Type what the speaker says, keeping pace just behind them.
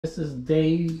This is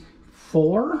day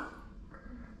 4,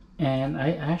 and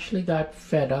I actually got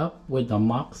fed up with the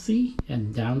Moxie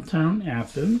in downtown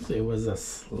Athens. It was a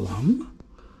slum,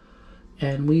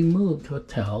 and we moved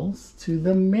hotels to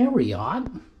the Marriott,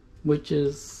 which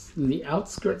is in the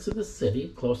outskirts of the city,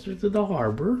 closer to the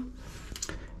harbor.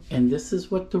 And this is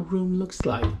what the room looks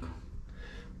like.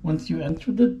 Once you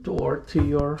enter the door to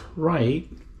your right,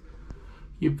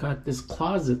 you've got this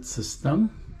closet system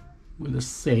with a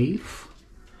safe.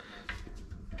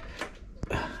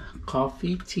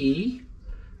 Coffee, tea.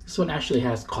 This one actually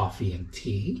has coffee and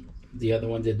tea. The other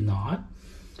one did not.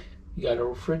 You got a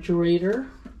refrigerator.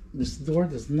 This door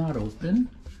does not open.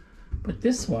 But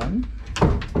this one,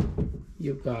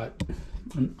 you've got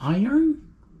an iron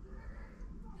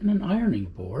and an ironing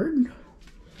board.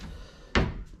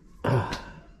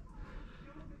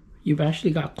 You've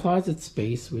actually got closet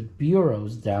space with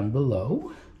bureaus down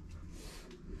below.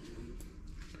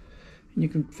 And you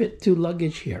can fit 2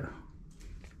 luggage here,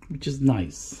 which is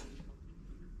nice.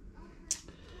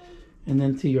 And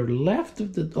then to your left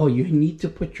of the, oh, you need to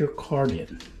put your card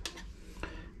in.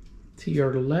 To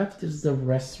your left is the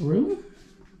restroom.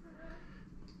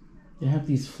 They have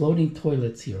these floating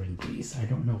toilets here in Greece. I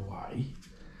don't know why.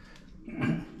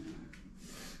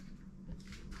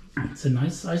 It's a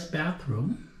nice sized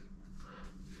bathroom.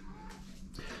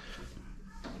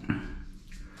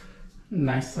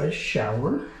 Nice sized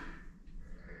shower.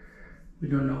 We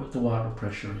don't know what the water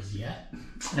pressure is yet.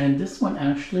 And this one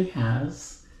actually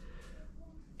has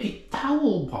a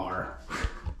towel bar.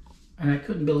 And I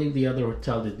couldn't believe the other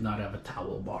hotel did not have a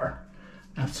towel bar.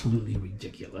 Absolutely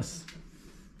ridiculous.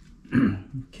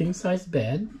 King size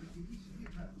bed.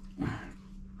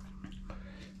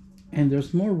 And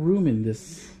there's more room in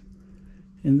this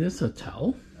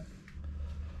hotel,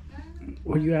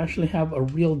 where you actually have a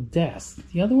real desk.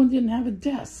 The other one didn't have a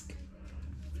desk.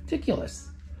 Ridiculous.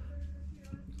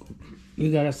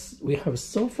 We have a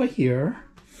sofa here.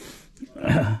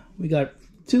 We got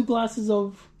 2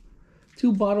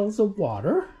 bottles of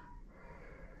water.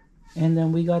 And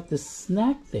then we got the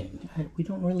snack thing. We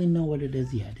don't really know what it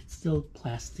is yet. It's still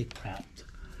plastic wrapped.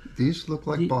 These look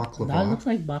like baklava. That looks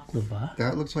like baklava.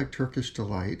 That looks like Turkish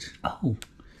delight. Oh.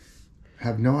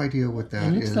 Have no idea what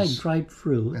that is. It looks like dried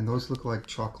fruit. And those look like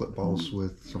chocolate balls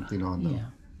with something on them. Yeah.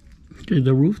 Okay,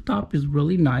 the rooftop is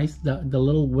really nice. The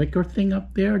little wicker thing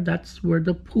up there, that's where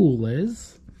the pool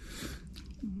is.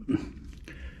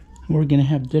 We're gonna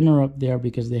have dinner up there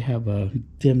because they have a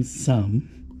dim sum.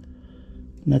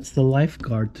 And that's the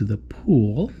lifeguard to the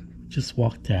pool. Just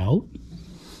walked out.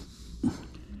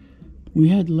 We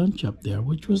had lunch up there,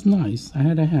 which was nice. I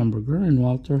had a hamburger and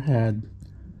Walter had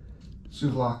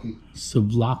Souvlaki.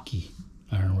 Souvlaki.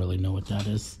 I don't really know what that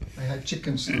is. I had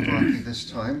chicken souvlaki this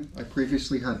time. I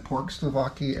previously had pork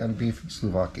souvlaki and beef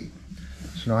souvlaki.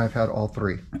 So now I've had all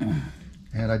 3.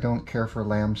 And I don't care for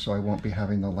lamb, so I won't be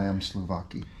having the lamb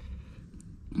souvlaki.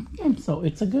 And so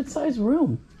it's a good sized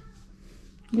room.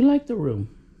 We like the room.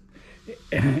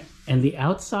 And the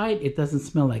outside, it doesn't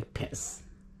smell like piss.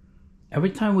 Every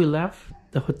time we left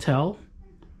the hotel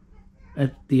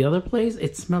at the other place,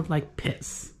 it smelled like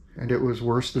piss. And it was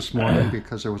worse this morning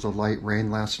because there was a light rain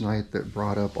last night that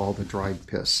brought up all the dried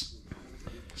piss.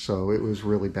 So it was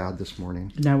really bad this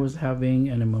morning. And I was having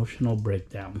an emotional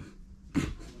breakdown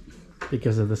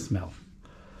because of the smell.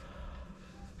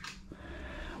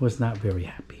 Was not very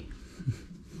happy.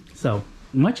 So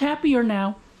much happier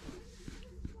now.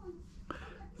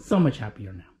 So much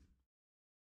happier now.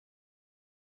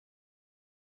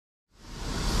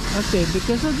 Okay,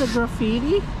 because of the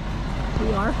graffiti,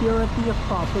 we are here at the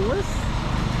Acropolis.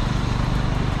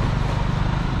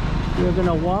 We're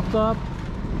gonna walk up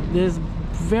this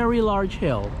very large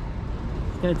hill.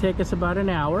 It's gonna take us about an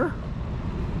hour.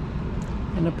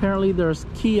 And apparently there's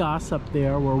kiosks up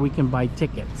there where we can buy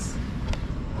tickets.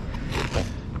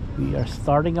 We are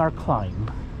starting our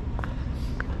climb.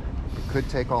 It could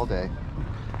take all day.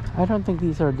 I don't think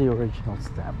these are the original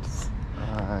steps.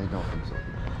 I don't think so.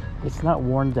 It's not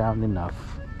worn down enough.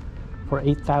 For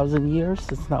 8,000 years,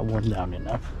 it's not worn down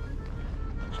enough.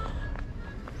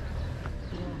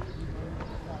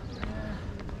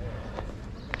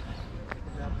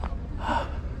 Do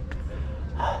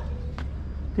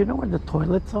you know where the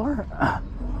toilets are?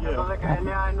 Down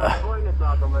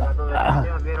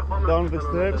the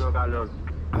stairs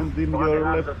and in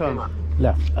your left hand.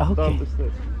 Left. Okay. Down the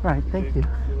stairs. Right, thank you.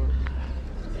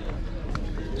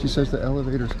 She says the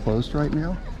elevator's closed right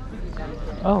now.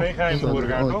 Oh. So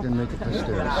they only can make it the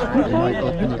stairs. They might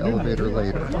open the elevator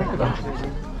later.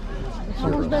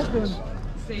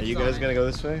 Are you guys gonna go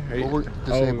this way? Are you? Well, we're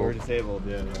disabled. Oh, we're disabled,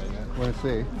 yeah. Right. Want to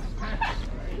see?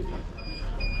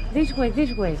 This way,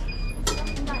 this way.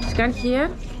 Scan here.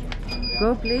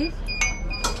 Go, please.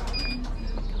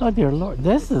 Oh dear Lord,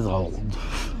 this is old.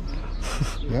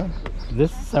 Yeah.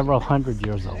 This is several hundred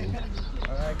years old.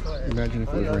 Imagine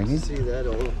if it was raining. See that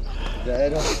old.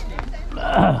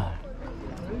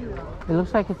 It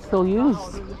looks like it's still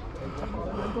used.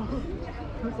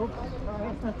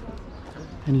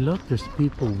 And look, there's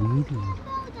people weeding.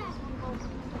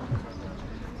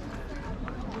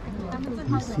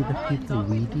 You see the people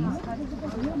weeding?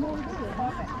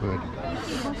 Good.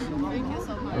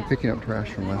 I'm picking up trash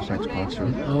from last night's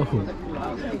concert. Oh.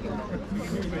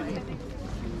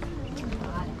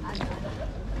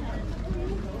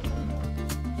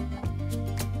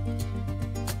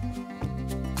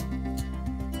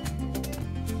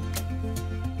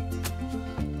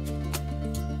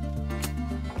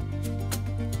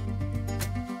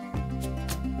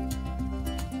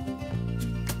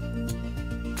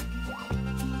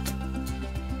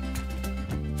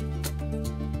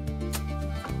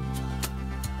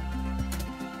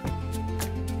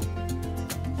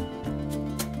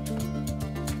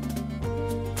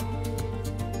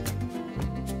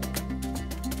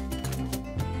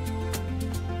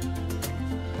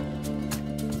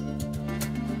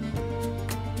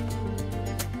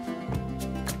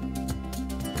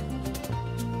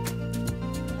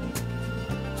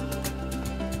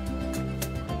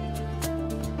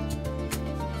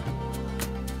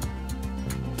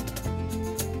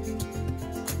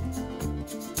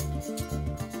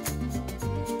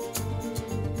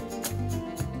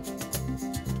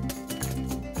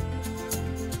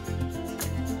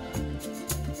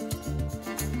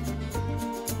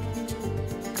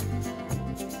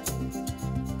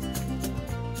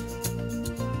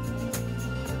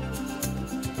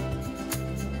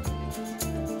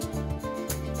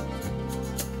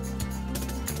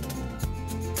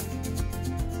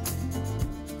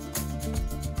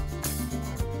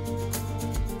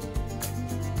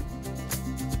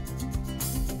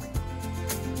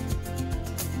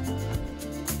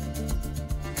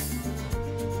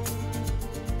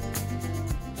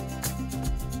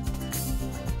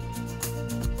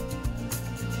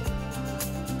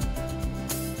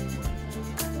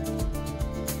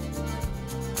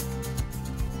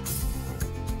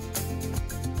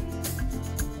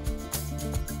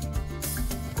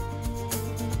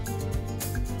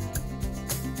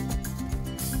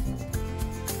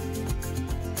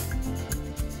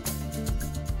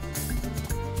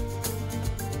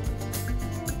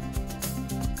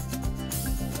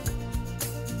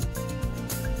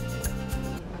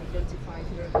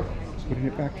 Putting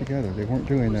it back together. They weren't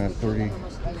doing that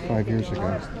 35 years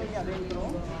ago.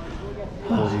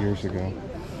 40 years ago.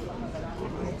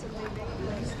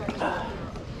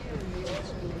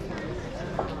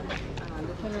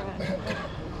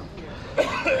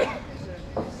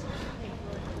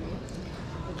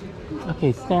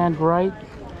 Okay, stand right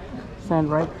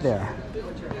there.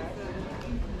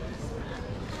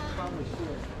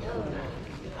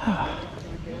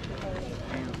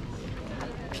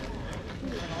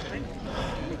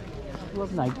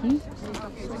 Love Nike,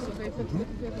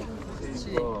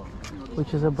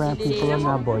 which is a brand people are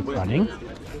now boycotting.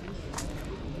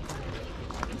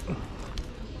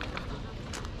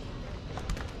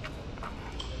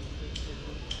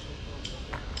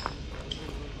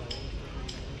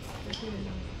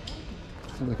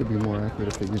 It could be more accurate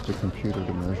if they used a computer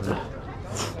to measure it.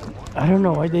 I don't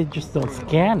know why they just don't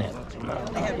scan it.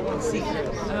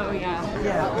 Oh, yeah.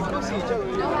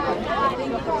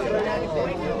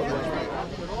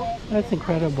 That's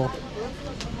incredible.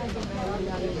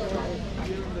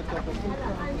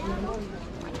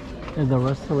 And the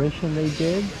restoration they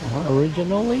did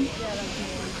originally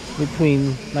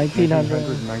between 1900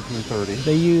 and 1930.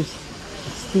 They used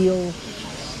steel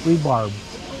rebarb.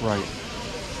 Right.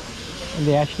 And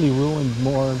they actually ruined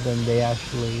more than they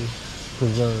actually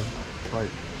preserved. Right.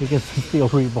 Because the steel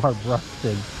rebarb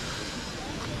rusted.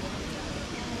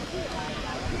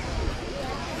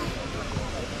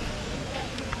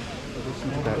 Listen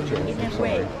to that joke. I'm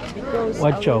sorry.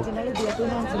 What joke?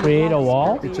 Create a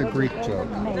wall? It's a Greek joke.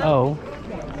 Oh,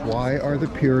 Why are the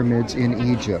pyramids in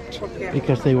Egypt?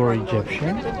 because they were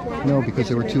Egyptian? No, because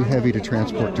they were too heavy to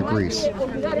transport to Greece.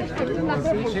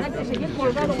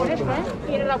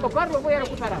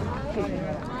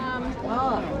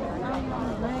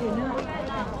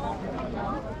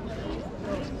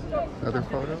 Another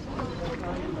photo?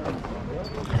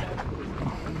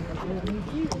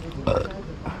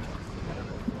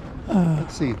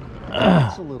 Let's see.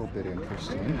 That's a little bit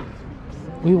interesting.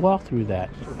 We walked through that.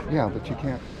 Yeah, but you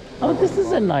can't. Oh, this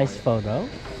is a nice photo.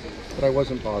 But I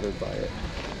wasn't bothered by it.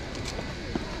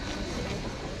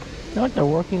 No, they're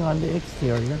working on the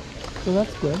exterior, so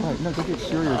that's good. Right, no, they get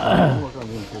serious. They work on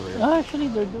the interior. Actually,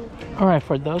 they're doing. All right,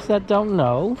 for those that don't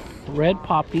know, red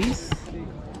poppies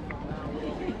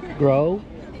grow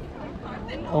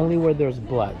only where there's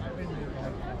blood.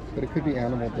 But it could be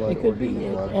animal blood. It could or be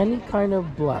human blood. any kind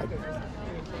of blood.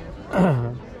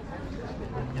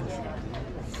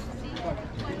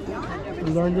 We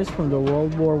learned this from the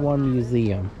World War I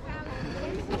Museum.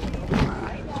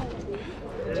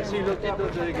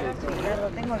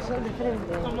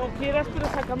 Como quieras, pero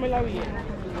sácamela bien.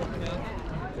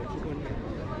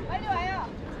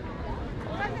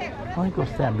 I want to go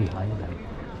stand behind them.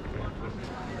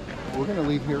 We're going to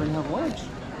leave here and have lunch.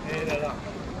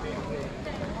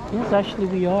 Yes, actually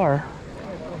we are.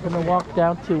 We're going to walk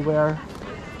down to where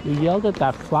you yelled at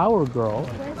that flower girl.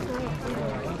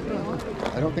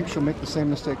 I don't think she'll make the same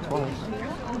mistake twice.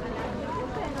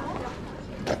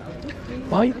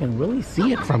 Wow, you can really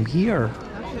see it from here.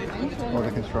 Or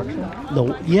the construction. The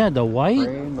white.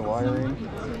 Frame, the wiring.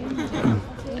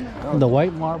 The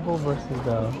white marble versus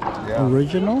the Yeah.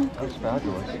 original. That's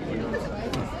fabulous.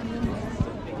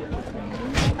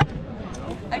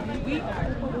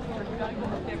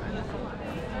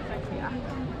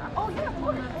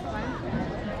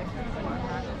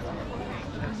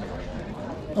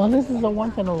 Oh, this is a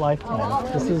once in a lifetime.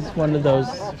 This is one of those,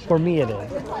 for me it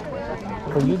is.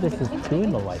 For you, this is two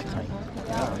in a lifetime.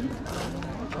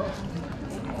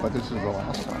 But this is the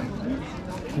last time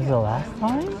This is the last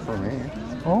time? for me.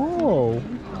 Oh.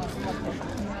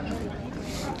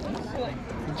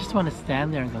 I just want to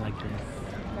stand there and go like this.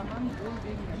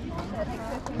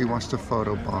 He wants to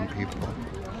photobomb people.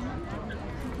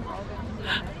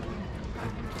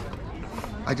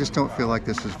 I just don't feel like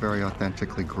this is very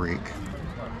authentically Greek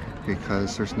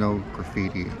because there's no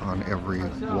graffiti on every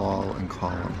wall and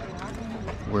column.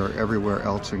 Where everywhere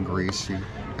else in Greece you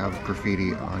have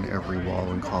graffiti on every wall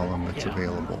and column that's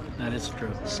available. That is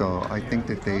true. So I think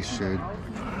that they should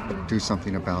do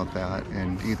something about that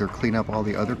and either clean up all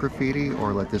the other graffiti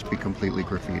or let this be completely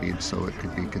graffitied so it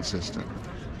could be consistent.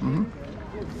 Mm-hmm.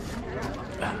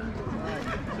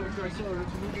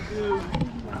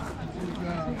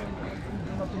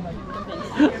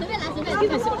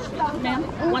 Ma'am,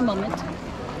 one moment.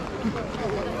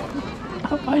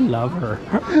 I love her.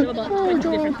 We have about 20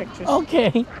 different pictures.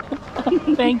 Okay.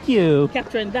 Thank you.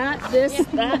 Capturing that, this,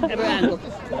 that, every angle.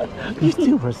 You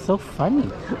two were so funny.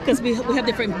 Because we have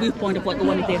different viewpoint of what the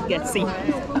one they get see.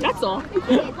 That's all.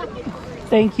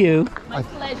 Thank you. My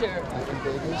pleasure. I think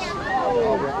Vegas,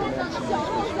 I'll recommend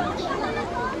some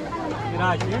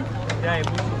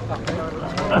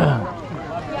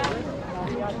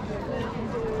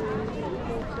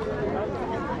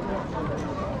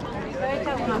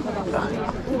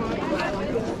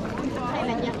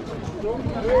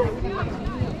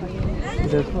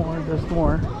There's more, there's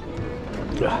more.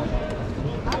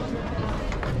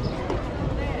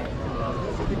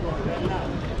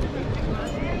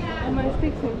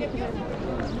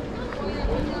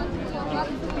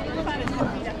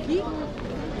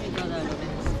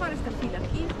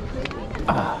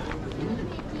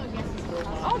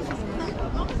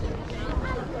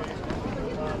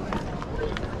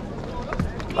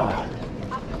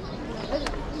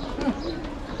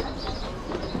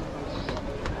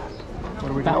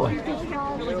 That way.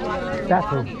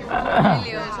 Bathroom.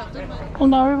 Well,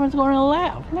 now everyone's going to the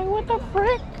left. Like, what the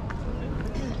frick?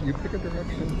 You pick a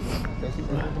direction.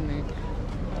 Doesn't matter to me.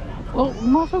 Well, we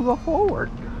must go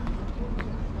forward.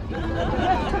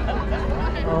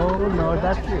 Oh no,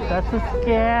 that's a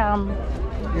scam.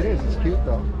 It is. It's cute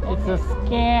though. It's a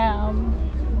scam.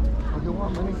 Oh, you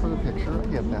want money for the picture? I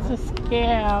get that. It's a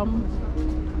scam.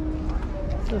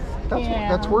 It's a scam.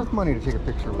 That's worth money to take a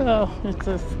picture with. Oh, it's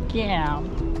a scam.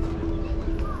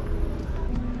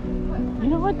 You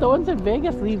know what? The ones in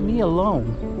Vegas leave me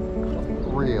alone.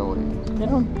 Really?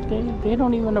 They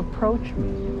don't even approach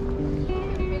me.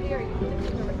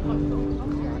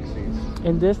 Taxis.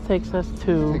 And this takes us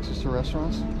to Takes us to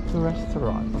restaurants? the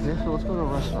restaurant. Okay, so let's go to a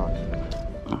restaurant.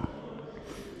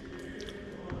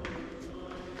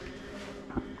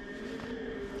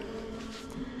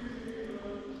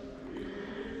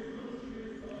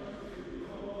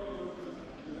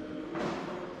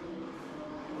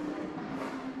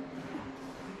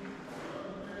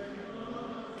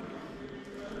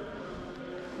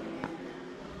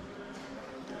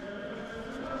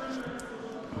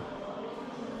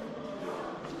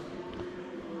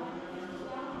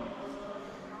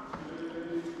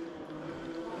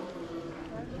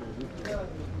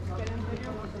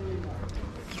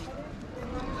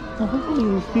 Well,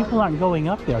 hopefully these people aren't going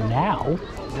up there now.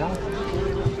 Yeah.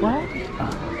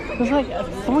 What? There's like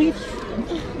three.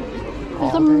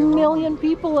 There's a million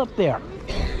people up there.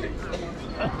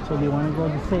 So do you want to go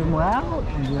the same route? Or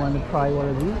do you want to try one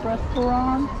of these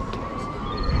restaurants?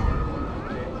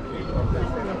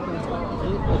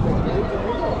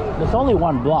 There's only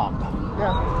one block.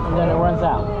 Yeah. And then it runs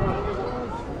out.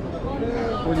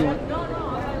 What do you want?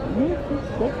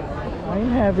 I'm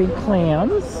having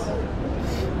clams.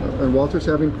 And Walter's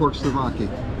having pork Slovaki.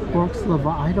 Pork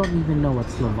Slovak. I don't even know what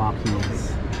Slovaki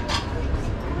is.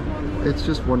 It's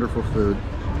just wonderful food.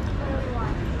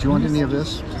 Do you want any of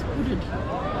this?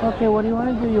 Okay, what do you want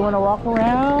to do? You want to walk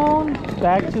around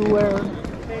back to where?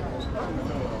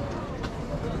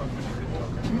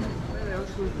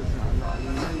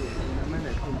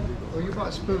 Oh, you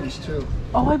bought spoons too.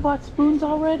 Oh, I bought spoons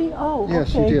already? Oh,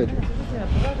 Yes, okay. you did.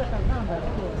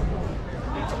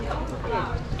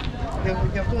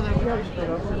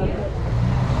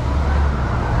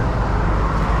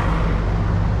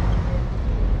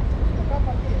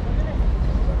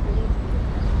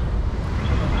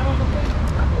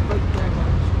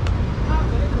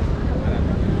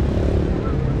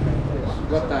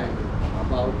 What time?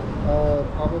 About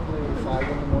Probably 5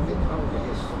 in the morning.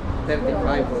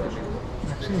 35 or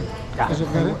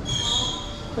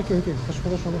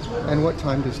And what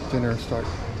time does dinner start?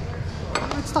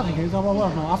 It's starting.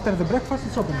 After the breakfast,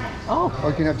 it's open. Oh, Or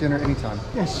you can have dinner anytime.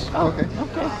 Yes. Okay.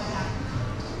 okay.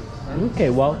 Okay,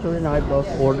 Walter and I both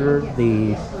ordered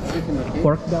the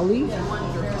pork belly,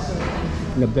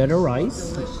 and a bit of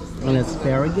rice, and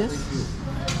asparagus.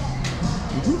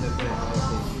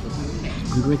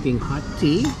 I'm drinking hot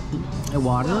tea and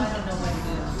water,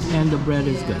 and the bread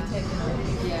is good.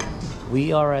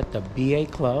 We are at the BA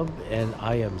Club, and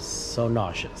I am so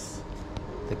nauseous.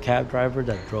 The cab driver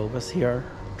that drove us here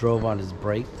drove on his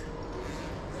brake,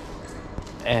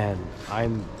 and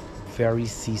I'm very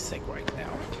seasick right now.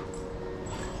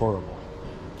 Horrible.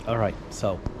 All right,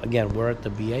 so again, we're at the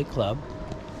BA Club.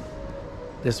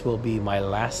 This will be my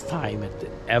last time my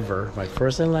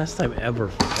first and last time ever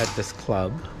at this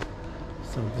club.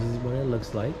 So this is what it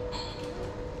looks like.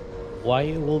 Why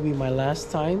it will be my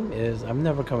last time is I'm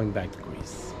never coming back to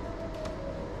Greece.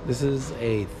 This is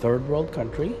a third world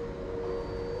country,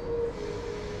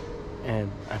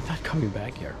 and I'm not coming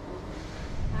back here.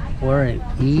 We're in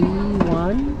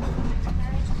E1.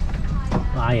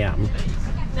 I am.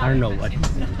 I don't know what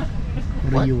he's in.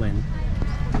 What are you in?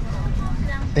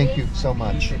 Thank you so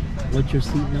much. What's your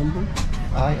seat number?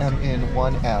 I am in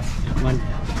 1F. One.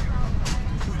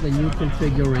 This is the new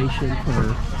configuration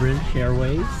for British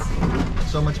Airways.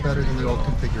 So much better than the old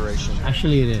configuration.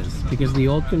 Actually, it is, because the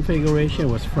old configuration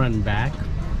was front and back.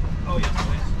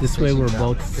 This way we're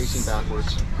both facing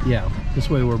backwards. Yeah, this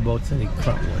way we're both sitting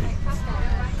front way.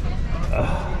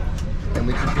 And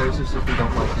we can close this if we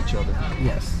don't like each other.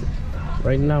 Yes.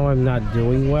 Right now I'm not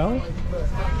doing well.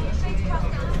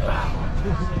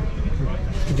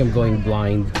 I think I'm going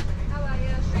blind.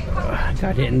 I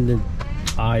got hit in the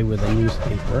eye with a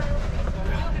newspaper,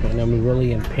 and I'm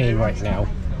really in pain right now.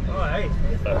 I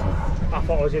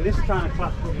thought I was in this kind of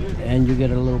class. And you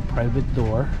get a little private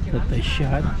door that they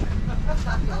shut.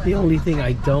 The only thing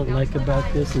I don't like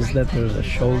about this is that there's a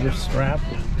shoulder strap,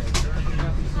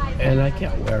 and I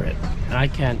can't wear it. I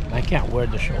can't wear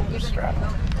the shoulder strap.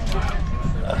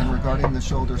 And regarding the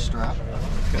shoulder strap,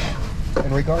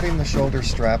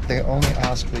 they only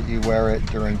ask that you wear it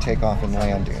during takeoff and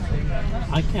landing.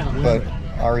 I can't wear But it.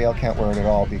 Ariel can't wear it at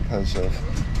all because of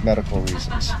medical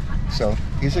reasons. So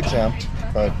he's exempt,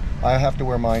 but I have to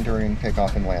wear mine during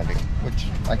takeoff and landing, which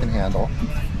I can handle.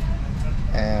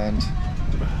 And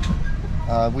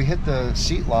we hit the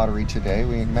seat lottery today.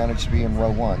 We managed to be in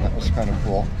row 1. That was kind of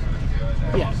cool.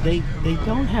 Yeah, they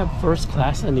don't have first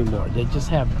class anymore. They just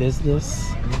have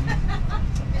business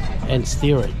and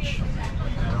steerage.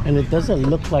 And it doesn't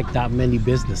look like that many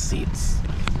business seats.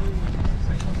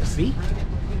 See?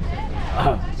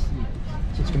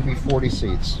 It's going to be 40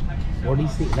 seats. 40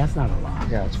 seats? That's not a lot.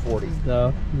 Yeah, it's 40.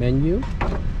 The menu.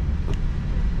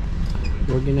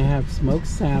 We're gonna have smoked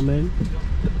salmon,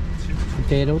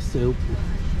 potato soup,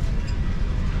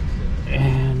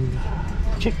 and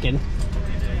chicken.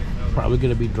 Probably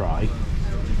gonna be dry.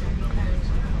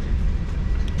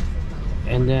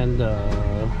 And then the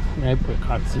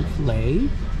apricot souffle.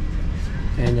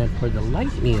 And then for the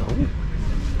light meal,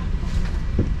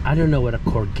 I don't know what a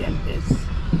courgette is.